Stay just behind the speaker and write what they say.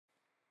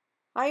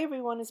Hi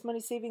everyone, it's Money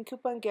Saving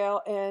Coupon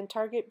Gal, and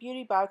Target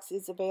Beauty Box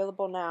is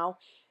available now.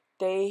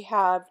 They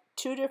have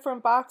two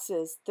different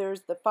boxes.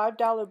 There's the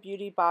 $5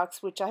 beauty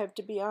box, which I have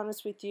to be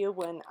honest with you,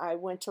 when I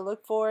went to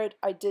look for it,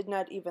 I did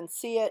not even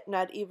see it,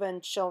 not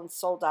even shown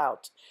sold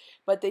out.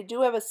 But they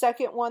do have a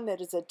second one that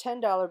is a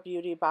 $10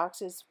 beauty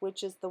boxes,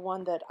 which is the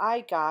one that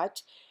I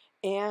got.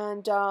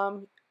 And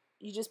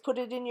you just put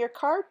it in your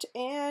cart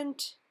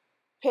and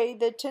pay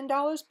the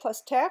 $10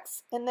 plus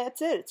tax, and that's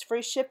it. It's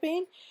free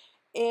shipping.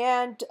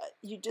 And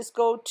you just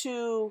go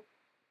to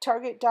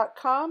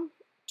target.com,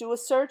 do a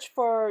search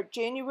for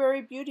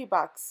January Beauty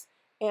Box,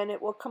 and it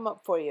will come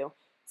up for you.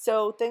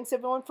 So thanks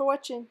everyone for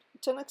watching.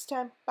 Until next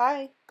time,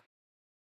 bye.